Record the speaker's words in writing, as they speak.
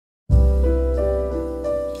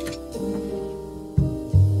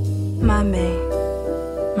My May,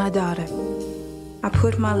 my daughter. I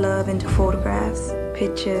put my love into photographs,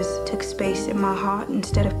 pictures, took space in my heart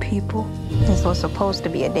instead of people. This was supposed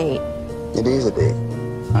to be a date. It is a date.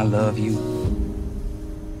 I love you.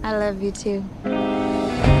 I love you too.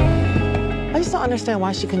 I just don't understand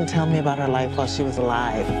why she couldn't tell me about her life while she was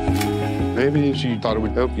alive. Maybe she thought it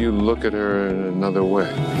would help you look at her in another way.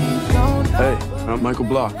 Hey, I'm Michael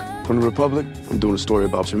Block from the Republic. I'm doing a story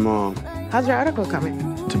about your mom. How's your article coming?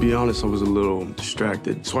 To be honest, I was a little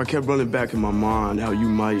distracted. So I kept running back in my mind how you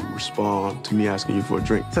might respond to me asking you for a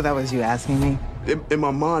drink. So that was you asking me? In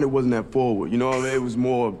my mind, it wasn't that forward. You know what I mean? It was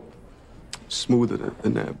more smoother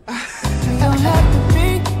than that.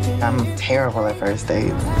 I'm terrible at first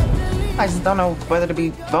dates. I just don't know whether to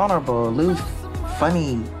be vulnerable, aloof,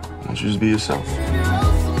 funny. Why don't you just be yourself?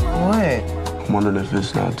 What? I'm wondering if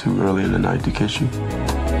it's not too early in the night to kiss you.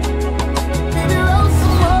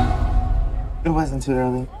 It wasn't too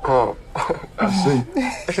early. Oh, I see.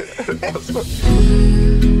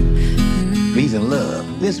 V's in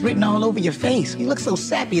love. This written all over your face. You look so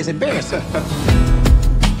sappy, it's embarrassing.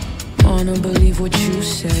 Wanna believe what you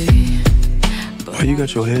say. Why you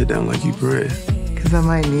got your head down like you pray? Because I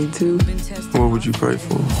might need to. What would you pray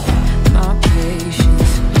for? My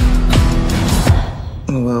patience.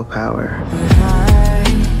 Willpower.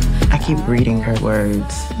 I keep reading her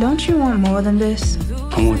words. Don't you want more than this?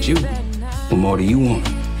 I want you. What more do you want?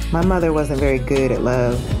 My mother wasn't very good at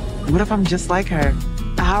love. What if I'm just like her?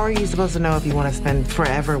 How are you supposed to know if you want to spend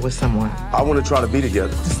forever with someone? I want to try to be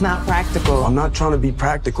together. It's not practical. I'm not trying to be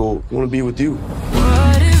practical. I want to be with you.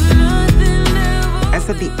 I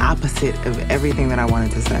said the opposite of everything that I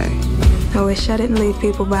wanted to say. I wish I didn't leave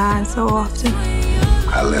people behind so often.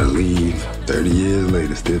 I let her leave 30 years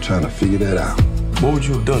later, still trying to figure that out. What would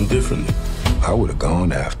you have done differently? I would have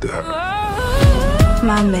gone after her.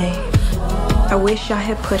 My May, I wish I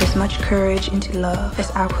had put as much courage into love as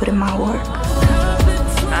I put in my work.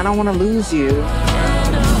 I don't want to lose you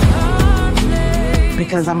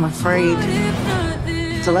because I'm afraid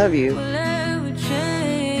to love you.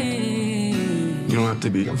 You don't have to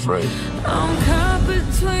be afraid.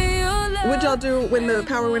 What'd y'all do when the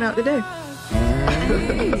power went out today?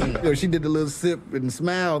 Yo, she did the little sip and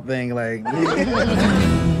smile thing, like.